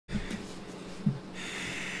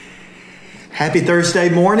Happy Thursday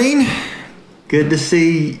morning. Good to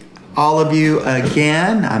see all of you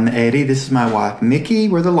again. I'm Eddie. This is my wife, Mikki.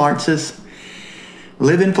 We're the Lawrences.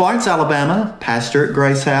 Live in Florence, Alabama, pastor at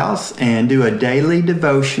Grace House, and do a daily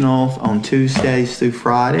devotional on Tuesdays through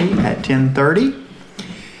Friday at 10:30.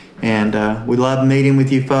 And we love meeting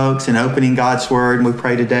with you folks and opening God's Word. And we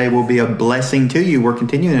pray today will be a blessing to you. We're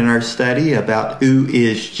continuing in our study about who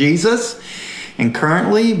is Jesus. And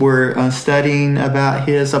currently we're studying about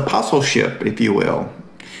his apostleship, if you will.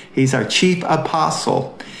 He's our chief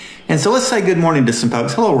apostle. And so let's say good morning to some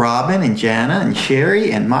folks. Hello, Robin and Jana and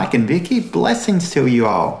Sherry and Mike and Vicki. Blessings to you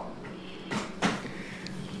all.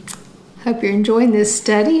 Hope you're enjoying this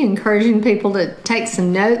study, encouraging people to take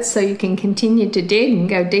some notes so you can continue to dig and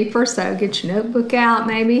go deeper. So get your notebook out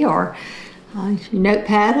maybe, or your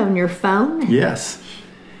notepad on your phone. Yes.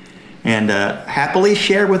 And happily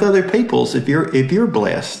share with other peoples if you're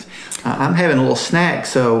blessed. I'm having a little snack,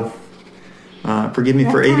 so forgive me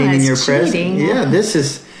for eating in your presence. Yeah, this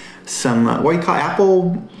is some what do you call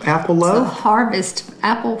apple loaf?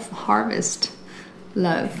 Apple harvest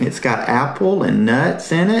loaf. It's got apple and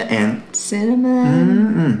nuts in it and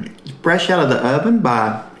cinnamon. Fresh out of the oven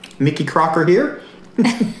by Mickey Crocker here.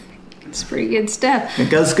 It's pretty good stuff. It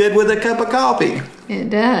goes good with a cup of coffee. It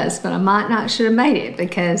does, but I might not should have made it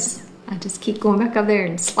because I just keep going back over there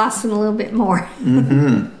and slicing a little bit more.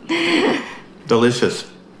 Delicious.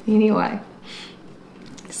 Anyway,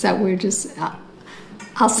 so we're just,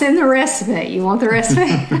 I'll send the recipe. You want the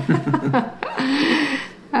recipe?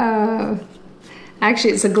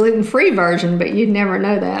 Actually, it's a gluten-free version, but you'd never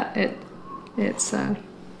know that. It's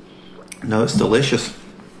No, it's delicious.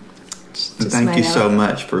 Thank you so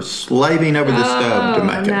much for slaving over the stove to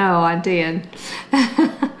make it. No, I did.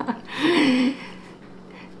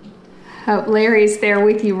 Hope Larry's there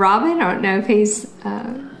with you, Robin. I don't know if he's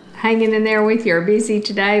hanging in there with you or busy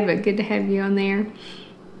today, but good to have you on there.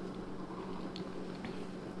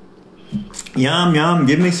 Yum, yum.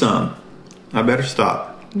 Give me some. I better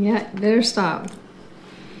stop. Yeah, better stop.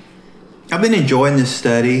 I've been enjoying this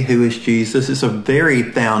study, Who is Jesus? It's a very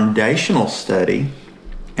foundational study,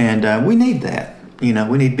 and we need that. You know,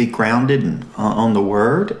 we need to be grounded on the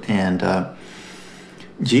Word, and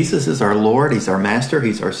Jesus is our Lord. He's our Master.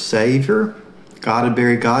 He's our Savior. God a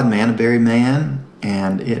very God, man a very man,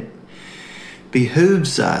 and it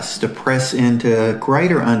behooves us to press into a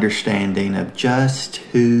greater understanding of just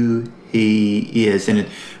who He is. And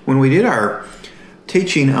when we did our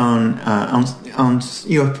teaching on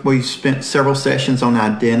you know, we spent several sessions on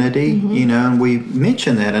identity, you know, and we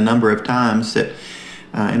mentioned that a number of times that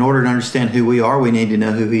in order to understand who we are, we need to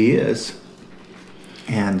know who He is.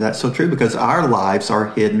 And that's so true because our lives are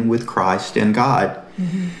hidden with Christ in God.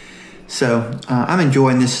 So I'm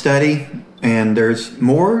enjoying this study, and there's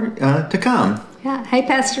more to come. Yeah. Hey,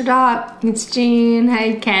 Pastor Doc. It's Jean.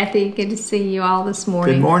 Hey, Kathy. Good to see you all this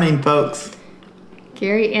morning. Good morning, folks.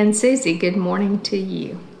 Gary and Susie, good morning to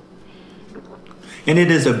you. And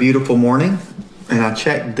it is a beautiful morning, and I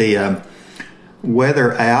checked the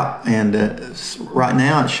weather app, and right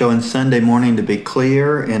now it's showing Sunday morning to be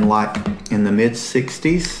clear and like in the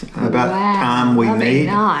mid-60s about the time we meet.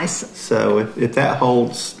 Nice. So if that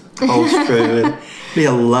holds true, it'd be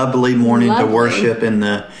a lovely morning to worship in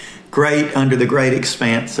the under the great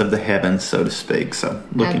expanse of the heavens, so to speak. So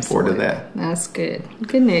looking forward to that. That's good.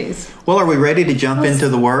 Good news. Well, are we ready to jump into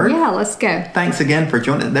the Word? Yeah, let's go. Thanks again for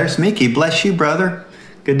joining. There's Mikki. Bless you, brother.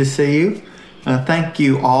 Good to see you. Thank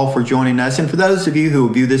you all for joining us. And for those of you who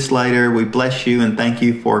will view this later, we bless you and thank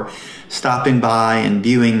you for stopping by and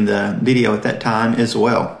viewing the video at that time as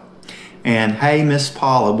well. And hey, Miss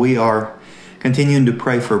Paula, we are continuing to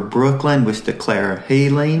pray for Brooklyn. We declare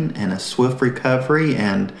healing and a swift recovery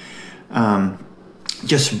and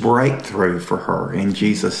just breakthrough for her in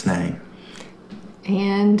Jesus' name.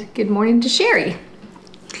 And good morning to Sherry.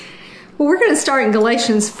 Well, we're going to start in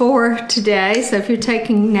Galatians 4 today. So if you're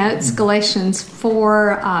taking notes, Galatians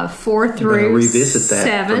 4, 4 through revisit that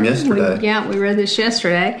 7. From yesterday. We read this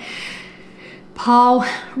yesterday. Paul,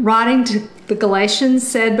 writing to the Galatians,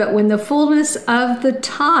 said, "But when the fullness of the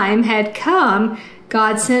time had come,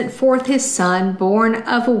 God sent forth His Son, born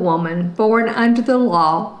of a woman, born under the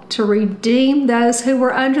law, to redeem those who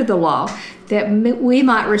were under the law, that we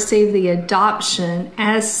might receive the adoption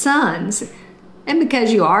as sons. And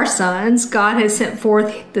because you are sons, God has sent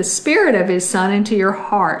forth the Spirit of His Son into your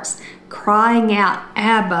hearts, crying out,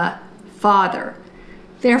 'Abba, Father.'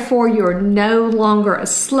 Therefore you are no longer a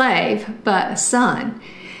slave, but a son.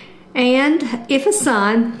 And if a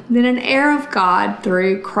son, then an heir of God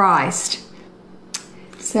through Christ."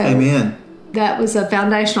 So, Amen. that was a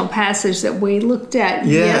foundational passage that we looked at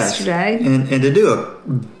yesterday. And to do a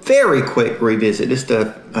very quick revisit, just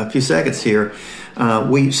a few seconds here,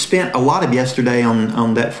 we spent a lot of yesterday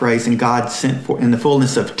on that phrase, and God sent forth, in the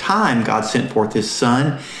fullness of time, God sent forth his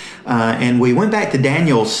Son. And we went back to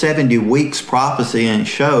Daniel's 70 weeks prophecy and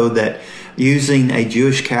showed that using a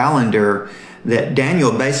Jewish calendar, that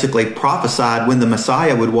Daniel basically prophesied when the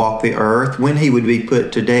Messiah would walk the earth, when he would be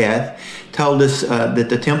put to death, told us that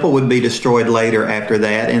the temple would be destroyed later after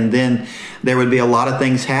that, and then there would be a lot of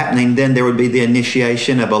things happening. Then there would be the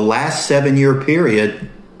initiation of a last 7-year period,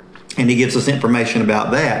 and he gives us information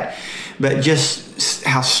about that. But just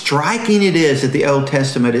how striking it is that the Old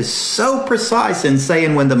Testament is so precise in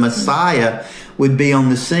saying when the Messiah would be on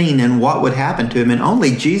the scene and what would happen to him. And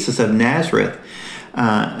only Jesus of Nazareth,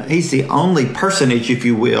 he's the only personage, if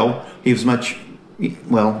you will. He was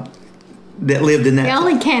that lived in that. The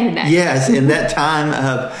only candidate. Yes, in that time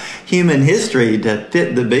of human history to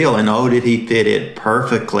fit the bill. And oh, did he fit it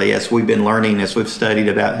perfectly, as we've been learning, as we've studied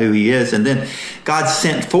about who he is. And then God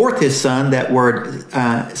sent forth his Son. That word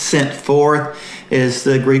sent forth is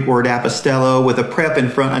the Greek word apostello with a prep in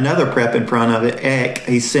front, another prep in front of it, ek.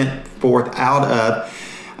 He sent forth out of.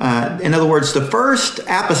 In other words, the first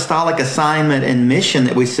apostolic assignment and mission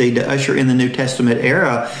that we see to usher in the New Testament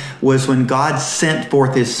era was when God sent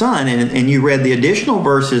forth his Son. And you read the additional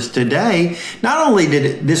verses today. Not only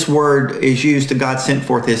did this word is used to God sent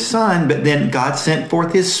forth his Son, but then God sent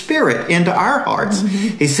forth his Spirit into our hearts.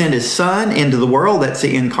 Mm-hmm. He sent his Son into the world. That's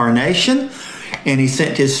the incarnation. And he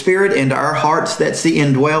sent his Spirit into our hearts. That's the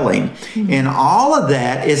indwelling. Mm-hmm. And all of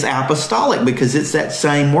that is apostolic because it's that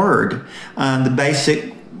same word. The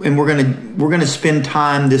basic. And we're going to spend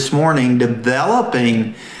time this morning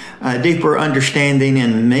developing a deeper understanding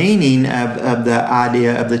and meaning of the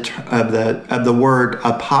idea of the word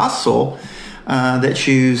apostle that's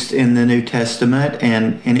used in the New Testament,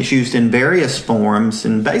 and it's used in various forms.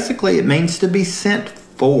 And basically, it means to be sent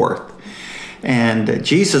forth. And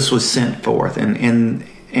Jesus was sent forth. And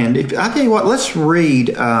if I tell you what, let's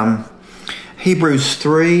read Hebrews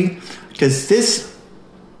 3, because this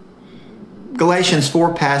Galatians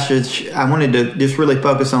 4 passage, I wanted to just really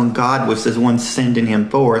focus on God was the one sending him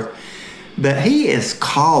forth. But he is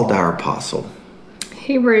called our apostle.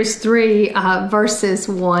 Hebrews 3 verses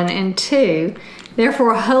 1 and 2.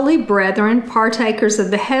 Therefore, holy brethren, partakers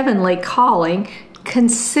of the heavenly calling,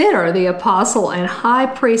 consider the apostle and high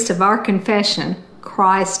priest of our confession,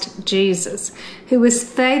 Christ Jesus, who was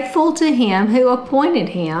faithful to him who appointed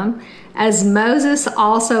him, as Moses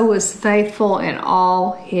also was faithful in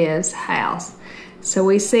all his house. So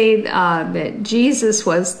we see that Jesus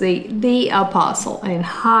was the apostle and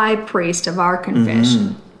high priest of our confession.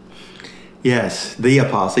 Mm-hmm. Yes, the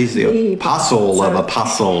apostle. He's the apostle of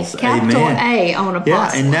apostles. Capital Amen. A on apostle.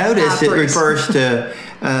 Yeah, and notice it refers to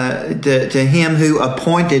him who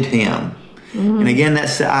appointed him. Mm-hmm. And again,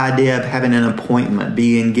 that's the idea of having an appointment,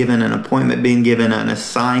 being given an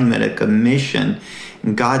assignment, a commission.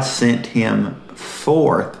 And God sent him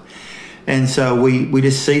forth. And so we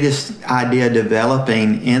just see this idea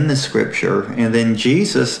developing in the Scripture. And then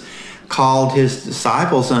Jesus called his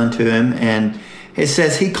disciples unto him, and it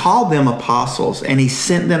says he called them apostles, and he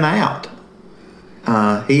sent them out.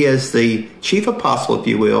 He is the chief apostle, if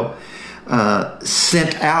you will,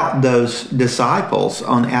 sent out those disciples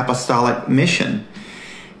on apostolic mission.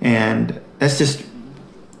 And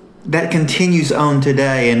that continues on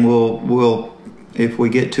today, and we'll if we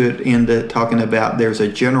get to it into talking about there's a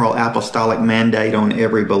general apostolic mandate on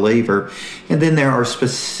every believer, and then there are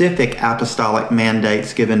specific apostolic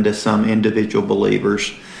mandates given to some individual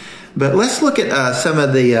believers. But let's look at some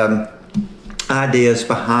of the ideas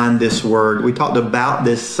behind this word. We talked about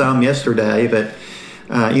this some yesterday, but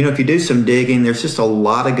if you do some digging, there's just a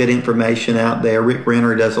lot of good information out there. Rick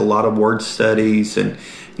Renner does a lot of word studies, and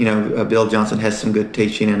Bill Johnson has some good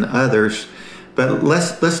teaching, and others. But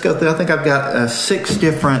let's go through. I think I've got 6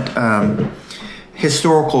 different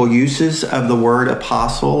historical uses of the word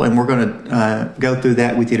apostle, and we're going to go through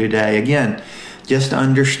that with you today. Again, just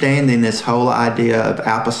understanding this whole idea of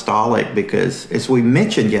apostolic, because as we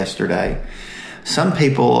mentioned yesterday, some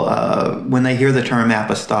people, when they hear the term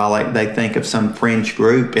apostolic, they think of some fringe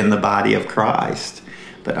group in the body of Christ.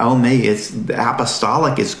 But the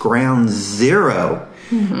apostolic is ground zero.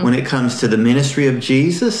 Mm-hmm. When it comes to the ministry of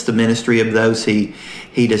Jesus, the ministry of those he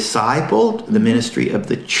discipled, the ministry of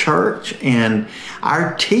the church, and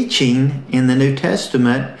our teaching in the New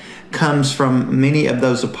Testament comes from many of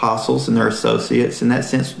those apostles and their associates. In that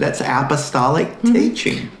sense, that's apostolic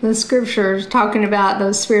teaching. The scripture is talking about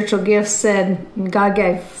those spiritual gifts said God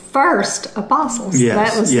gave first apostles. Yes,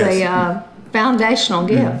 that was the foundational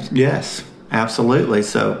gift. Yes. Absolutely.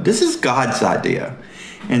 So this is God's idea.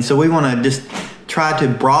 And so we want to just try to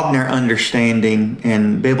broaden our understanding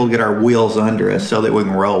and be able to get our wheels under us so that we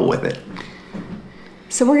can roll with it.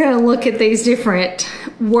 So we're going to look at these different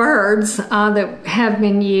words that have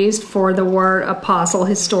been used for the word apostle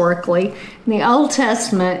historically. In the Old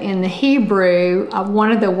Testament, in the Hebrew,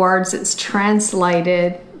 one of the words that's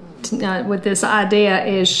translated with this idea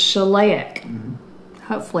is shaleach.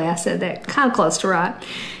 Hopefully I said that kind of close to right.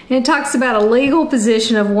 And it talks about a legal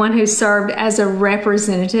position of one who served as a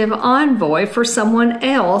representative envoy for someone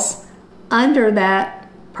else under that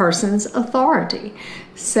person's authority.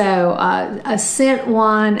 So a sent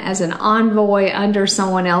one as an envoy under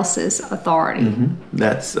someone else's authority. Mm-hmm.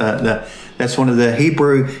 That's one of the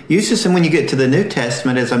Hebrew uses. And when you get to the New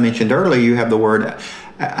Testament, as I mentioned earlier, you have the word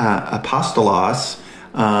apostolos.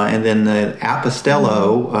 And then the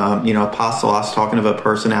apostello, apostolos, talking of a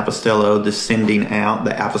person, apostello, descending out,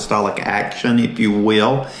 the apostolic action, if you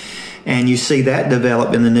will. And you see that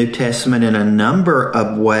develop in the New Testament in a number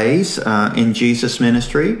of ways in Jesus'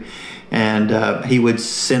 ministry. And he would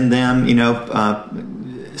send them,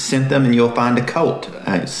 sent them and you'll find a colt.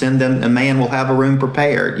 Send them, a man will have a room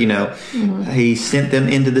prepared. He sent them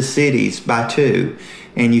into the cities by two.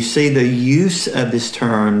 And you see the use of this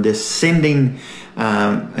term, this sending.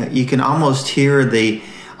 You can almost hear the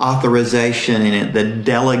authorization in it, the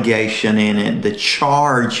delegation in it, the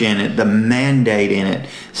charge in it, the mandate in it,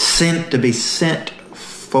 sent to be sent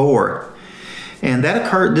forth. And that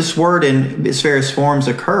occurred, this word in its various forms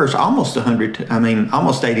occurs almost 80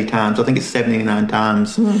 times. I think it's 79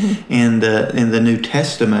 times in the New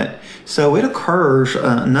Testament. So it occurs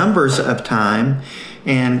numbers of time.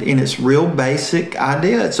 And in its real basic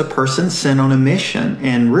idea, it's a person sent on a mission.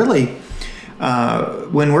 And really,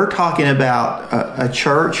 when we're talking about a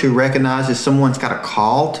church who recognizes someone's got a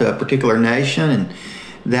call to a particular nation and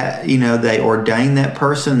that, they ordain that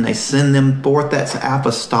person, they send them forth, that's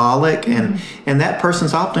apostolic, and that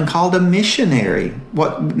person's often called a missionary.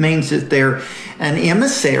 What means that they're an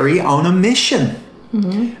emissary on a mission,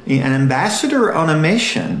 an ambassador on a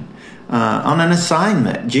mission, on an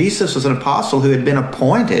assignment. Jesus was an apostle who had been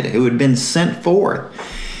appointed, who had been sent forth.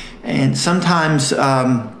 And sometimes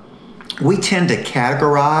we tend to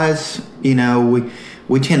categorize,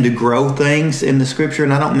 we tend to grow things in the Scripture,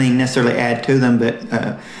 and I don't mean necessarily add to them, but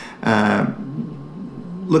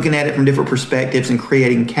looking at it from different perspectives and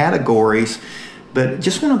creating categories. But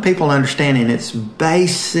just want people to understand in its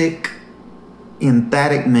basic,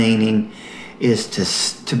 emphatic meaning is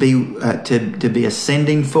to be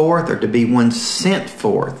ascending forth, or to be one sent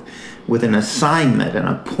forth with an assignment, an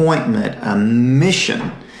appointment, a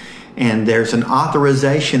mission. And there's an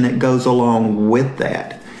authorization that goes along with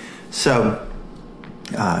that. So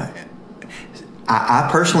I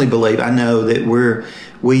personally believe, I know that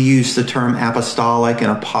we use the term apostolic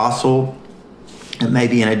and apostle, and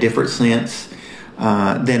maybe in a different sense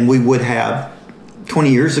than we would have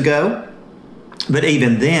 20 years ago. But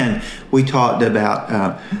even then, we talked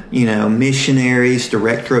about, missionaries,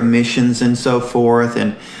 director of missions, and so forth,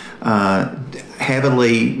 and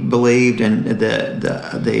heavily believed in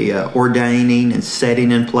the ordaining and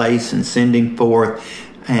setting in place and sending forth.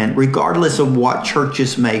 And regardless of what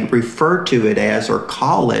churches may refer to it as or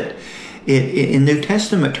call it, in New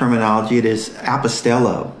Testament terminology, it is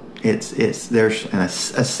apostello. There's an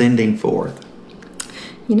ascending forth.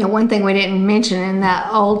 One thing we didn't mention in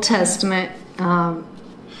that Old Testament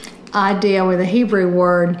idea with the Hebrew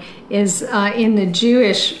word is in the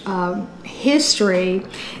Jewish history,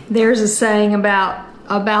 there's a saying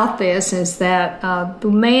about this, is that the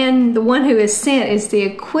one who is sent is the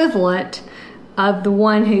equivalent of the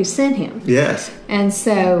one who sent him. Yes. And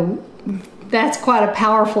so that's quite a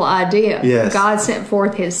powerful idea. Yes. God sent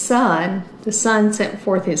forth his Son, the Son sent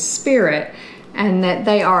forth his Spirit, and that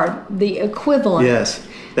they are the equivalent. Yes.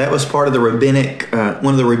 That was part of the rabbinic,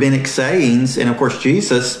 one of the rabbinic sayings. And of course,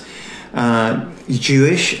 Jesus,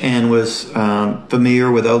 Jewish and was familiar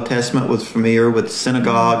with Old Testament, was familiar with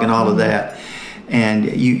synagogue and all of that.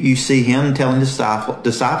 And you see him telling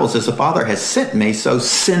disciples, as the Father has sent me, so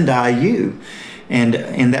send I you. And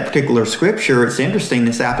in that particular scripture, it's interesting,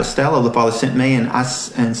 this apostello, the Father sent me,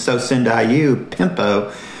 and so send I you,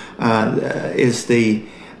 pimpo, is the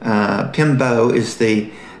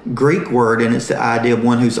Greek word, and it's the idea of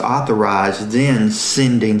one who's authorized, then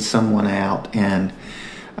sending someone out. And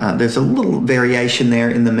there's a little variation there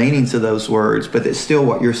in the meanings of those words, but it's still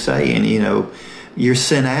what you're saying. You're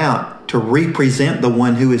sent out to represent the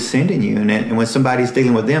one who is sending you. And when somebody's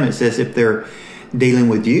dealing with them, it's as if they're dealing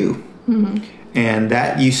with you. Mm-hmm. And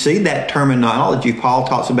that you see that terminology. Paul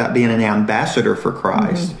talks about being an ambassador for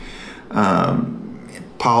Christ.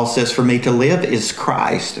 Paul says, for me to live is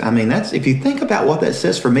Christ. I mean, that's, if you think about what that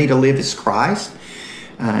says, for me to live is Christ,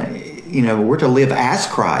 we're to live as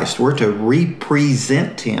Christ. We're to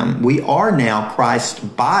represent him. We are now Christ's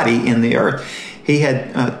body in the earth. He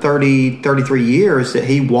had 33 years that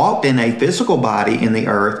he walked in a physical body in the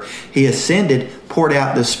earth. He ascended, poured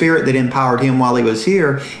out the Spirit that empowered him while he was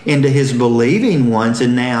here into his believing ones,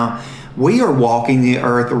 and now we are walking the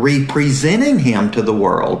earth representing him to the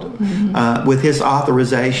world with his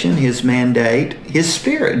authorization, his mandate, his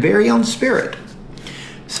Spirit, very own Spirit.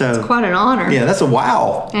 So it's quite an honor. Yeah, that's a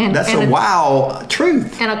wow. That's a wow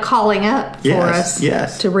truth. And a calling up for us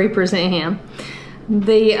to represent him.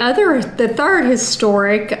 The third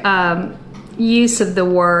historic use of the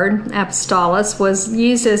word apostolos was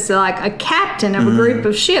used as like a captain of a group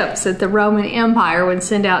of ships that the Roman Empire would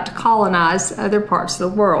send out to colonize other parts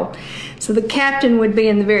of the world. So the captain would be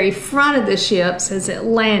in the very front of the ships as it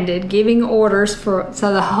landed, giving orders to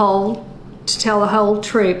tell the whole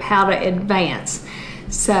troop how to advance.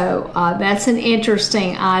 So that's an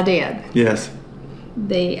interesting idea. Yes.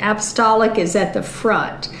 The apostolic is at the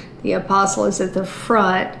front. The apostle is at the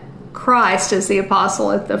front. Christ is the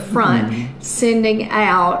apostle at the front, sending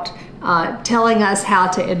out, telling us how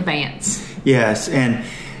to advance. Yes, and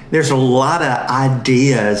there's a lot of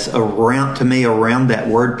ideas around that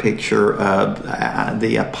word picture of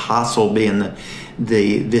the apostle being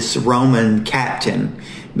this Roman captain.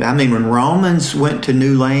 I mean, when Romans went to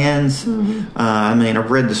new lands,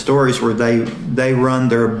 I've read the stories where they run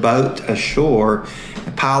their boat ashore,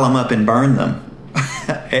 pile them up and burn them.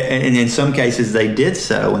 And in some cases they did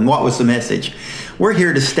so. And what was the message? We're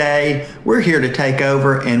here to stay, we're here to take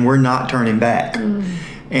over, and we're not turning back.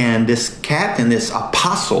 And this captain, this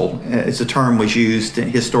apostle, as the term was used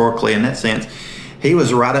historically in that sense, he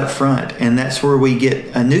was right up front. And that's where we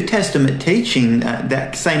get a New Testament teaching,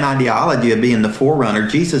 that same ideology of being the forerunner.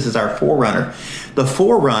 Jesus is our forerunner. The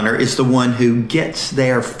forerunner is the one who gets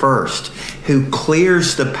there first, who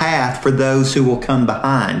clears the path for those who will come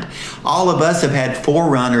behind. All of us have had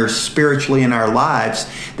forerunners spiritually in our lives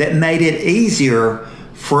that made it easier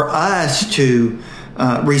for us to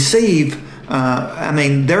receive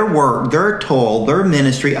their work, their toil, their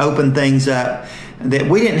ministry opened things up that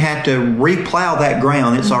we didn't have to replow that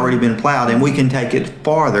ground. It's already been plowed, and we can take it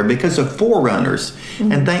farther because of forerunners.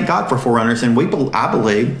 And thank God for forerunners. And I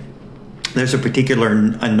believe there's a particular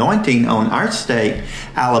anointing on our state,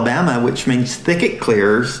 Alabama, which means thicket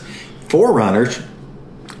clearers, forerunners,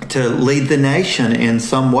 to lead the nation in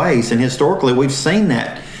some ways. And historically, we've seen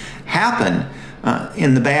that happen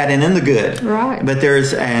in the bad and in the good. Right. But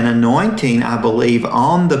there's an anointing, I believe,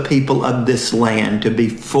 on the people of this land to be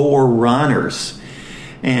forerunners.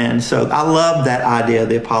 And so I love that idea of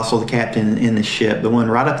the apostle, the captain in the ship, the one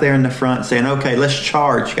right up there in the front saying, okay, let's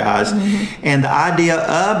charge, guys. And the idea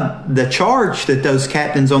of the charge that those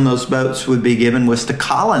captains on those boats would be given was to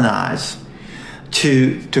colonize,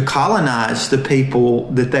 to colonize the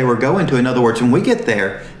people that they were going to. In other words, when we get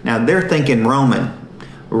there, now they're thinking Roman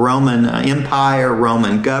Empire,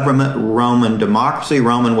 Roman government, Roman democracy,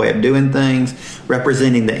 Roman way of doing things,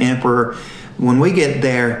 representing the emperor. When we get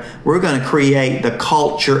there, we're going to create the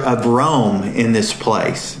culture of Rome in this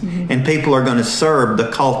place. And people are going to serve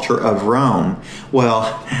the culture of Rome.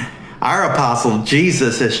 Well, our apostle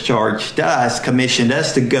Jesus has charged us, commissioned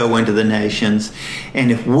us to go into the nations.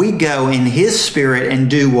 And if we go in his spirit and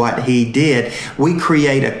do what he did, we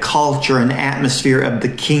create a culture, an atmosphere of the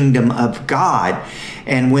kingdom of God.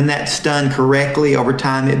 And when that's done correctly over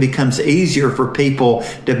time, it becomes easier for people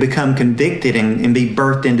to become convicted and be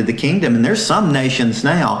birthed into the kingdom. And there's some nations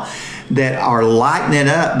now that are lighting it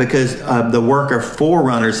up because of the work of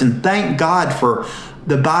forerunners. And thank God for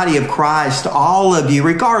the body of Christ, all of you,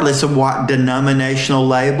 regardless of what denominational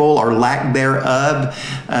label or lack thereof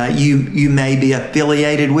you may be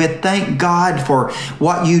affiliated with. Thank God for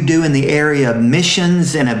what you do in the area of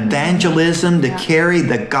missions and evangelism to carry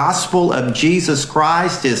the gospel of Jesus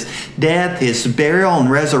Christ, his death, his burial, and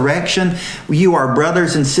resurrection. You are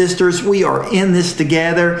brothers and sisters. We are in this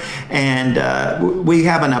together, and we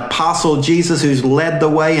have an apostle, Jesus, who's led the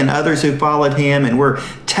way, and others who followed him, and we're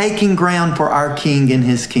taking ground for our King in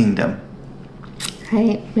his kingdom.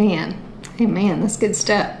 Amen. Amen. That's good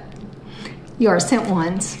stuff. You are sent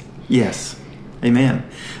ones. Yes. Amen.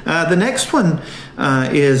 The next one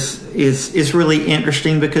is really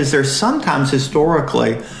interesting because there's sometimes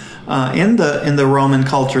historically in the Roman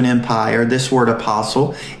culture and empire, this word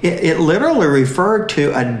apostle, it literally referred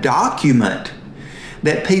to a document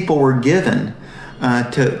that people were given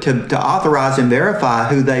to authorize and verify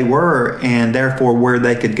who they were and therefore where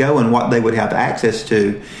they could go and what they would have access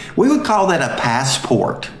to. We would call that a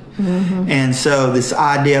passport. And so this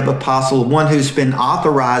idea of apostle, one who's been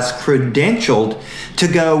authorized, credentialed to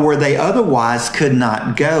go where they otherwise could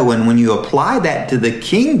not go. And when you apply that to the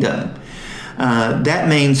kingdom, that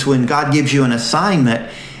means when God gives you an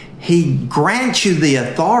assignment, he grants you the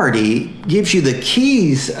authority, gives you the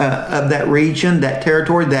keys of that region, that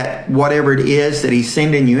territory, that whatever it is that he's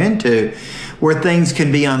sending you into, where things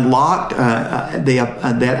can be unlocked.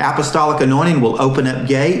 That apostolic anointing will open up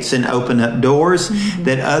gates and open up doors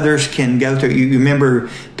that others can go through. You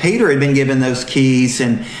remember Peter had been given those keys,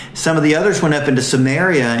 and some of the others went up into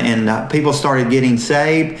Samaria, and people started getting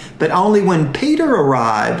saved. But only when Peter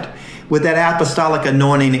arrived with that apostolic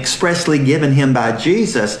anointing expressly given him by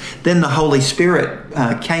Jesus, then the Holy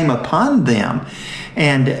Spirit came upon them.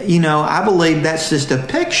 And, I believe that's just a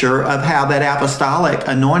picture of how that apostolic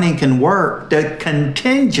anointing can work, the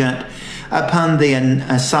contingent upon the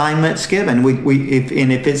assignments given.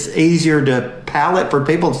 If it's easier to palate for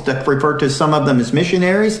people to refer to some of them as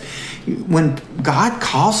missionaries, when God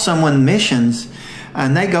calls someone missions,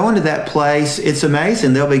 and they go into that place, it's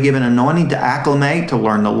amazing. They'll be given anointing to acclimate, to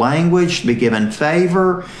learn the language, to be given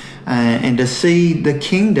favor, and to see the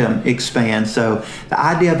kingdom expand. So the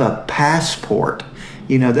idea of a passport,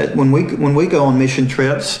 that when we go on mission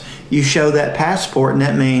trips, you show that passport, and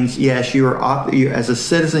that means, yes, you're as a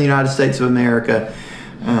citizen of the United States of America,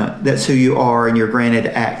 that's who you are, and you're granted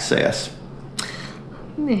access.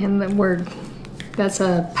 And the word, that's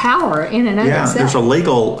a power in and of itself. There's a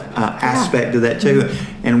legal aspect to that too,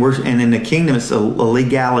 and in the kingdom, it's a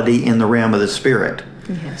legality in the realm of the spirit.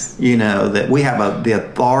 Yes, that we have the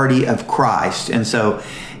authority of Christ, and so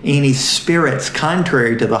any spirits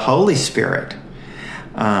contrary to the Holy Spirit,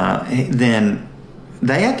 then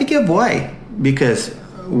they have to give way, because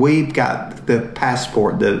we've got the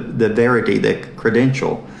passport, the verity, the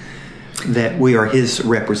credential that we are His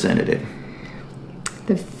representative.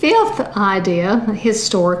 The fifth idea,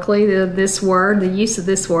 historically, the use of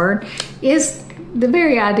this word, is the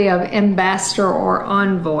very idea of ambassador or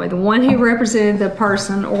envoy, the one who represented the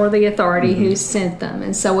person or the authority who sent them.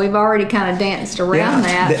 And so we've already kind of danced around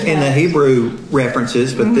that. In the Hebrew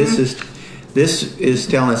references, but this is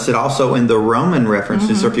telling us that also in the Roman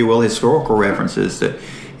references, or if you will, historical references, that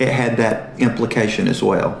it had that implication as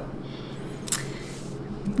well.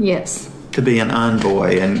 Yes. To be an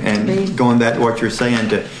envoy, and going back to what you're saying,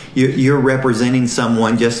 you're representing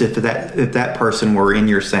someone, just if that person were in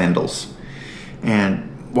your sandals.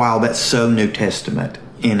 And wow, that's so New Testament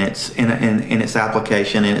in its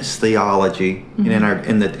application, in its theology, and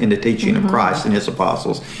in the teaching of Christ and His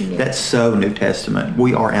apostles. Yeah. That's so New Testament.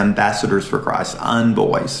 We are ambassadors for Christ,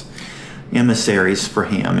 envoys, emissaries for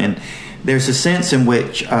Him, and there's a sense in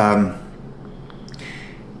which we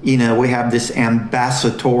have this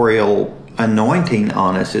ambassadorial anointing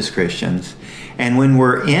on us as Christians, and when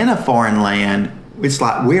we're in a foreign land, it's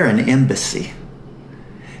like we're an embassy.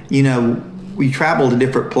 We travel to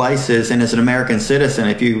different places, and as an American citizen,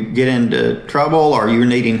 if you get into trouble or you're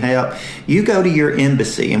needing help, you go to your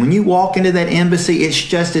embassy, and when you walk into that embassy, it's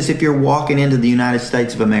just as if you're walking into the United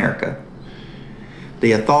States of America.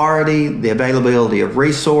 The authority, the availability of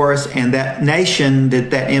resource, and that nation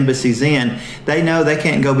that embassy's in, they know they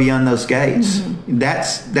can't go beyond those gates.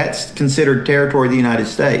 That's considered territory of the United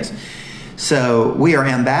States. So we are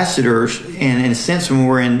ambassadors, and in a sense, when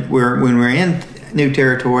we're in new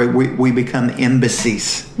territory, we become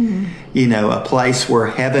embassies. A place where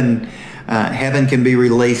heaven can be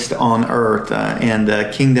released on earth, and the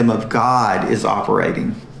kingdom of God is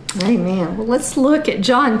operating. Amen. Well, let's look at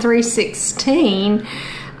John 3:16,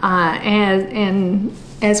 and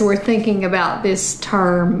as we're thinking about this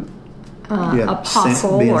term,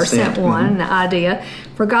 apostle or sent one, the idea.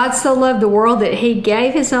 For God so loved the world that He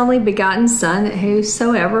gave His only begotten Son, that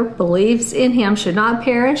whosoever believes in Him should not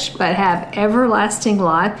perish, but have everlasting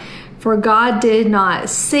life. For God did not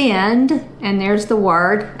send, and there's the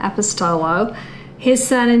word, apostolo, His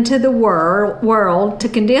Son into the world to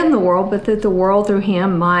condemn the world, but that the world through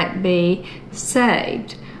Him might be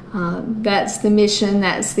saved. That's the mission,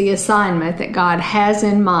 that's the assignment that God has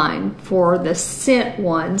in mind for the sent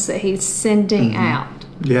ones that He's sending out.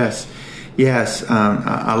 Yes.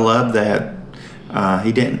 I love that.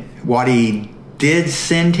 What He did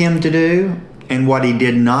send Him to do, and what He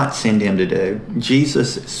did not send Him to do.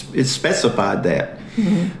 Jesus is specified that.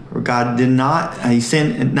 God did not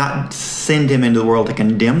send Him into the world to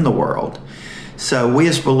condemn the world. So we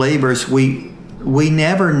as believers, we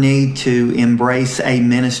never need to embrace a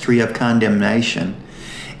ministry of condemnation.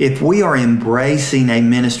 If we are embracing a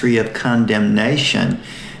ministry of condemnation,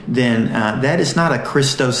 then that is not a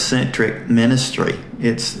Christocentric ministry.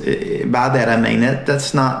 It's by that I mean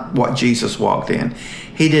that's not what Jesus walked in.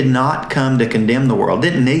 He did not come to condemn the world.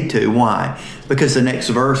 Didn't need to. Why? Because the next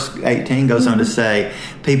verse 18 goes on to say,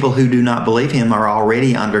 people who do not believe him are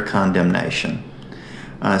already under condemnation.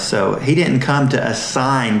 So he didn't come to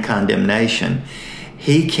assign condemnation.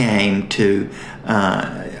 He came to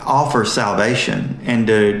offer salvation and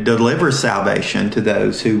to deliver salvation to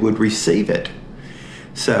those who would receive it.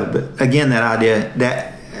 So, but again, that idea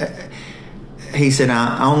that he said,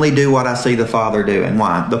 I only do what I see the Father do. And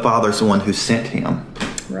why? The Father's the one who sent him.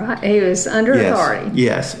 Right. He was under authority.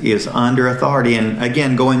 Yes, he is under authority. And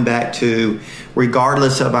again, going back to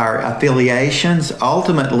regardless of our affiliations,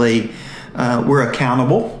 ultimately we're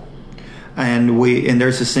accountable. And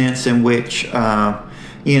there's a sense in which,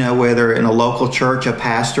 whether in a local church, a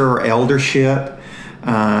pastor or eldership,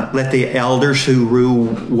 let the elders who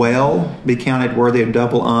rule well be counted worthy of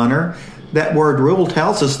double honor. That word rule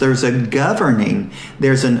tells us there's a governing,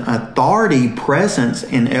 there's an authority presence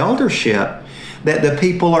in eldership that the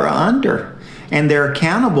people are under, and they're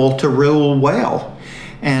accountable to rule well.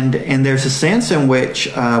 And there's a sense in which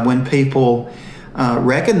when people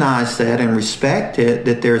recognize that and respect it,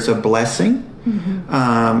 that there's a blessing. Mm-hmm.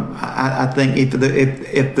 I think if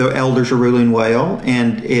the elders are ruling well,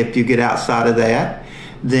 and if you get outside of that,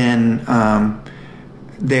 then I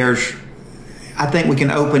think we can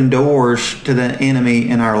open doors to the enemy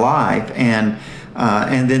in our life, and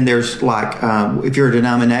then there's if you're a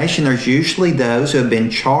denomination, there's usually those who have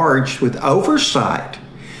been charged with oversight.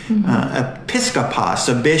 Mm-hmm. Episcopos,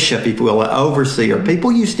 a bishop, if you will, an overseer. Mm-hmm.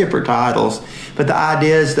 People use different titles, but the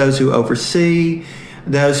idea is those who oversee,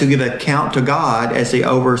 those who give account to God as they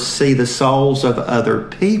oversee the souls of other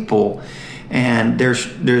people. And there's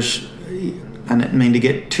I didn't mean to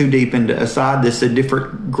get too deep aside this, the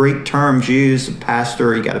different Greek terms used.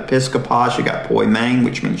 Pastor, you got episkopos, you got poimen,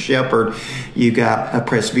 which means shepherd. You got a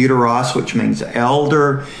presbyteros, which means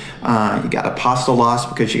elder. You got apostolos,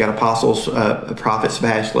 because you got apostles, prophets,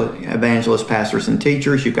 evangelists, pastors, and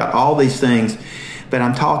teachers. You've got all these things. But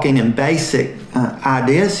I'm talking in basic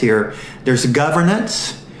ideas here. There's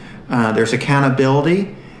governance, there's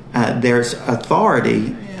accountability, there's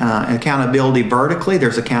authority. Accountability vertically,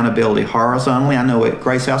 there's accountability horizontally. I know at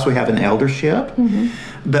Grace House we have an eldership, mm-hmm.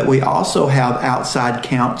 but we also have outside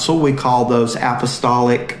counsel. We call those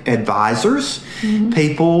apostolic advisors, mm-hmm.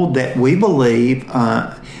 people that we believe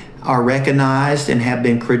are recognized and have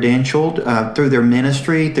been credentialed through their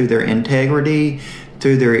ministry, through their integrity,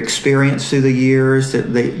 through their experience through the years,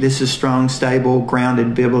 that this is strong, stable,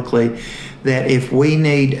 grounded biblically, that if we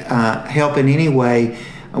need help in any way,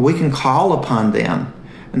 we can call upon them.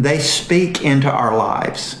 And they speak into our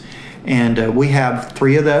lives. And we have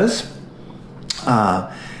 3 of those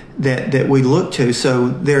that we look to. So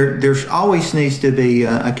there's always needs to be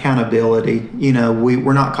accountability.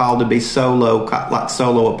 We're not called to be solo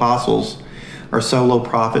apostles or solo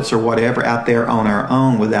prophets or whatever out there on our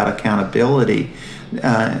own without accountability.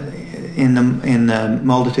 In the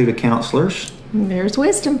multitude of counselors, there's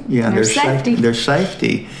wisdom. Yeah, there's safety. There's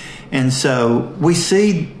safety. And so we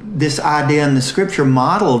see this idea in the scripture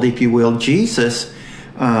modeled, if you will. Jesus,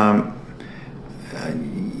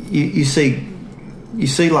 you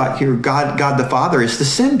see like here, God the Father is the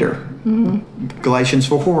sender. Mm-hmm. Galatians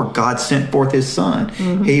 4:4, God sent forth his Son.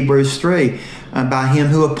 Mm-hmm. Hebrews 3, by him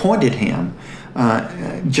who appointed him.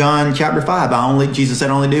 John chapter 5, Jesus said,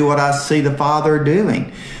 only do what I see the Father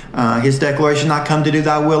doing. His declaration, I come to do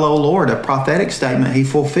thy will, O Lord, a prophetic statement he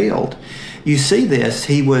fulfilled. You see this.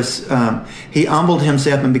 He humbled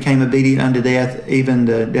himself and became obedient unto death, even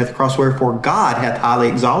the death of the cross, wherefore God hath highly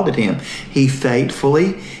exalted him. He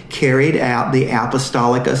faithfully carried out the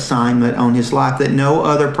apostolic assignment on his life that no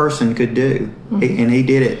other person could do. Mm-hmm. And he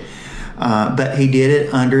did it. But he did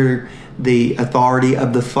it under the authority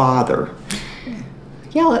of the Father.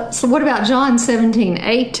 Yeah, so what about John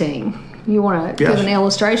 17:18? You want to give an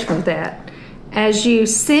illustration of that? As you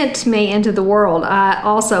sent me into the world, I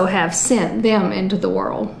also have sent them into the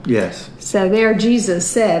world. Yes. So there Jesus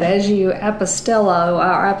said, as you apostello,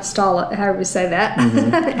 or apostolic, however you say that,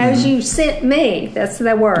 mm-hmm. as mm-hmm. you sent me, that's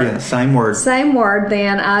the word. Yeah, same word. Same word,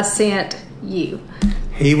 then I sent you.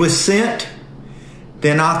 He was sent,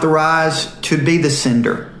 then authorized to be the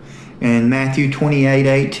sender. In Matthew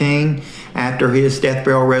 28:18, after his death,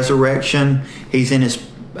 burial, resurrection, he's in his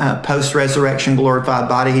post-resurrection glorified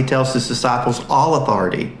body. He tells his disciples, all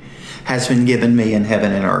authority has been given me in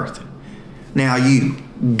heaven and earth. Now you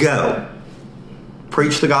go,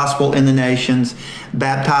 preach the gospel in the nations,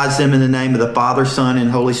 baptize them in the name of the Father, Son, and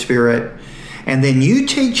Holy Spirit, And then you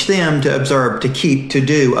teach them to observe, to keep, to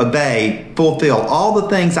do, obey, fulfill all the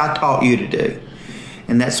things I taught you to do.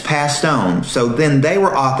 And that's passed on. So then they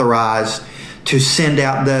were authorized to send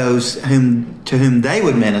out those to whom they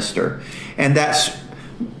would minister. And that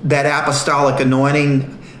apostolic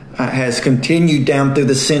anointing has continued down through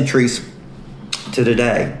the centuries to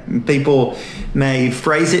today. People may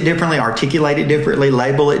phrase it differently, articulate it differently,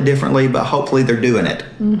 label it differently, but hopefully they're doing it.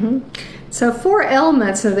 Mm-hmm. So 4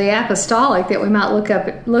 elements of the apostolic that we might look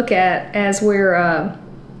at as we're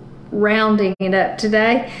rounding it up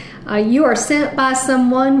today. You are sent by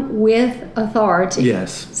someone with authority.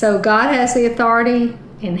 Yes. So God has the authority,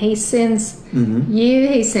 and He sends you.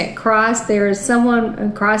 He sent Christ. There is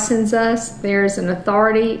someone, Christ sends us. There's an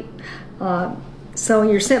authority. So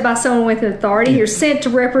you're sent by someone with authority. You're sent to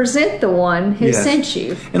represent the one who sent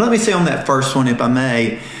you. And let me say on that first one, if I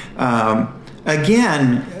may,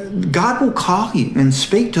 again, God will call you and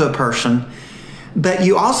speak to a person, but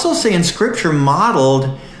you also see in Scripture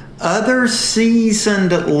modeled other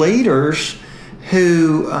seasoned leaders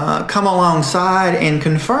who come alongside and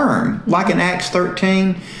confirm. Like in Acts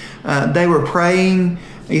 13, they were praying.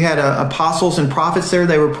 You had apostles and prophets there.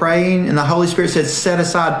 They were praying, and the Holy Spirit said, set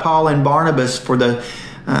aside Paul and Barnabas for the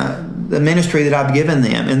ministry that I've given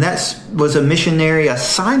them. And that was a missionary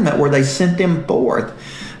assignment where they sent them forth.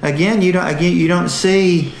 Again, you don't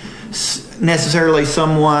see necessarily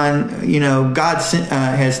someone, God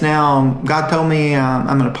told me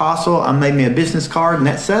I'm an apostle, made me a business card, and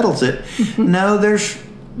that settles it. No, there's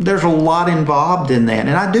a lot involved in that.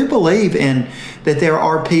 And I do believe that there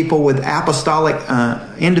are people with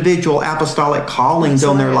individual apostolic callings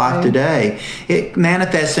on their life today. It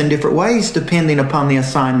manifests in different ways depending upon the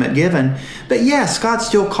assignment given. But yes, God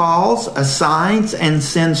still calls, assigns, and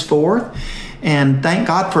sends forth. And thank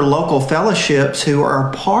God for local fellowships who are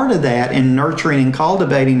a part of that in nurturing and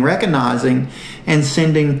cultivating, recognizing, and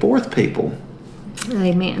sending forth people.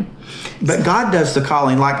 Amen. But God does the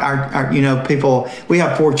calling. Like our people, we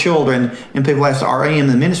have 4 children, and people ask, are any in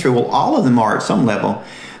the ministry? Well, all of them are at some level.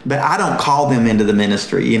 But I don't call them into the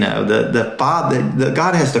ministry. The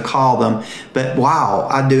God has to call them. But wow,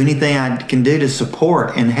 I do anything I can do to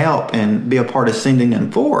support and help and be a part of sending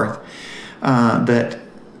them forth. But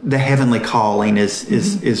the heavenly calling is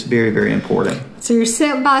very, very important. So you're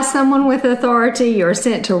sent by someone with authority. You're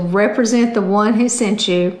sent to represent the one who sent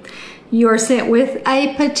you. You are sent with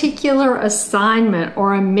a particular assignment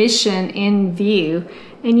or a mission in view.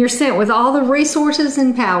 And you're sent with all the resources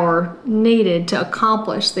and power needed to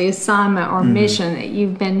accomplish the assignment or mission that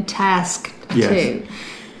you've been tasked to.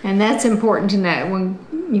 And that's important to know. When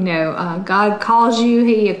God calls you,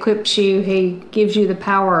 He equips you, He gives you the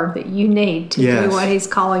power that you need to do what He's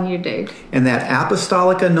calling you to do. And that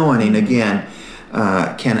apostolic anointing, again,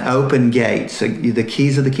 can open gates. The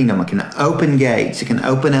keys of the kingdom can open gates. It can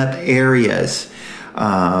open up areas.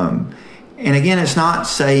 And again, it's not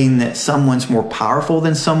saying that someone's more powerful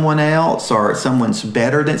than someone else, or someone's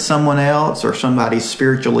better than someone else, or somebody's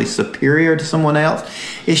spiritually superior to someone else.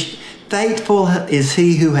 It's faithful is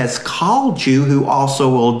He who has called you, who also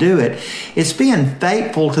will do it. It's being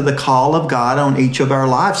faithful to the call of God on each of our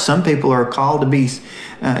lives. Some people are called to be,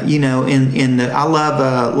 I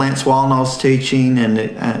love Lance Walnall's teaching,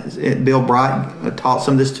 and Bill Bright taught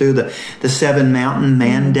some of this too, the 7 mountain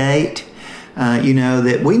mandate.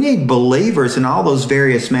 That we need believers in all those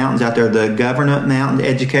various mountains out there, the government mountain,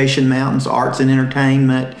 education mountains, arts and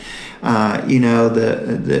entertainment. There's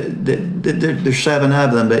 7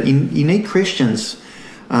 of them, but you need Christians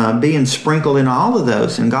being sprinkled in all of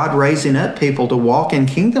those, and God raising up people to walk in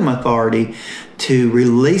kingdom authority to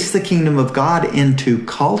release the kingdom of God into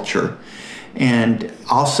culture. And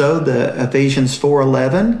also the Ephesians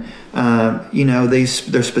 4:11,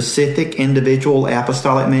 they're specific individual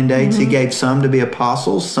apostolic mandates. He gave some to be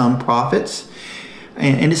apostles, some prophets.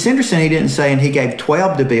 And it's interesting, he didn't say, and he gave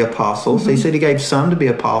 12 to be apostles. He said he gave some to be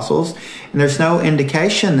apostles. And there's no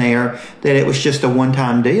indication there that it was just a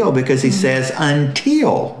one-time deal, because he says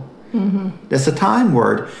until. That's a time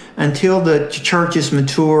word. Until the church is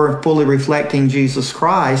mature, fully reflecting Jesus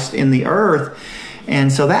Christ in the earth. And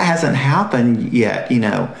so that hasn't happened yet,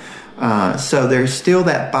 So there's still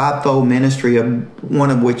that 5-fold ministry, one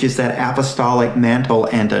of which is that apostolic mantle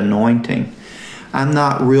and anointing. I'm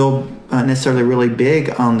not necessarily really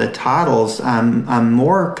big on the titles. I'm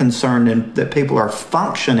more concerned that people are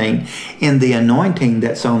functioning in the anointing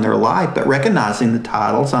that's on their life, but recognizing the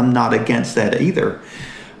titles, I'm not against that either.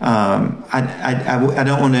 I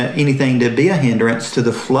don't want anything to be a hindrance to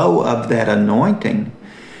the flow of that anointing,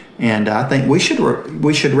 and I think we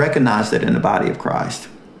should recognize that in the body of Christ.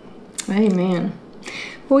 Amen.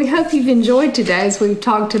 We hope you've enjoyed today as we've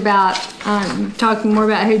talked about, talking more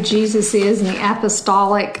about who Jesus is and the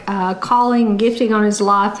apostolic calling and gifting on his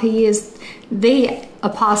life. He is the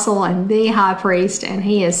apostle and the high priest, and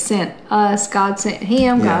he has sent us. God sent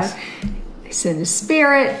him. Yes. God sent his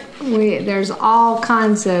Spirit. There's all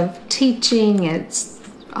kinds of teaching. It's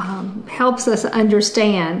helps us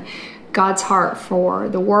understand God's heart for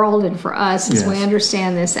the world and for us as we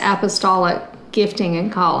understand this apostolic gifting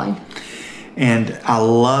and calling. And I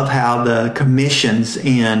love how the commissions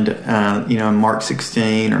end, in Mark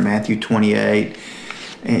 16 or Matthew 28,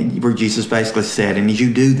 and where Jesus basically said, and as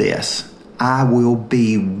you do this, I will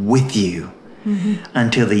be with you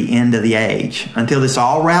until the end of the age, until this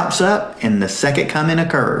all wraps up and the second coming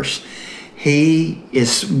occurs. He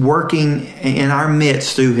is working in our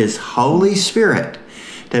midst through his Holy Spirit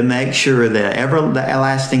to make sure that the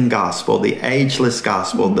everlasting gospel, the ageless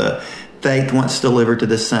gospel, the faith once delivered to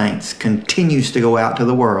the saints continues to go out to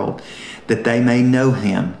the world, that they may know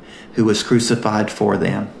him who was crucified for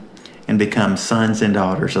them and become sons and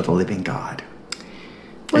daughters of the living God.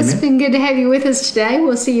 Well, it's been good to have you with us today.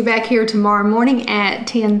 We'll see you back here tomorrow morning at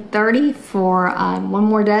 10:30 for one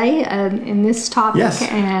more day in this topic. Yes.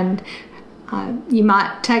 And you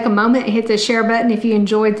might take a moment and hit the share button if you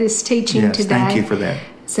enjoyed this teaching today. Thank you for that.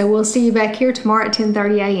 So we'll see you back here tomorrow at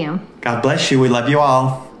 10:30 a.m. God bless you. We love you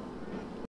all.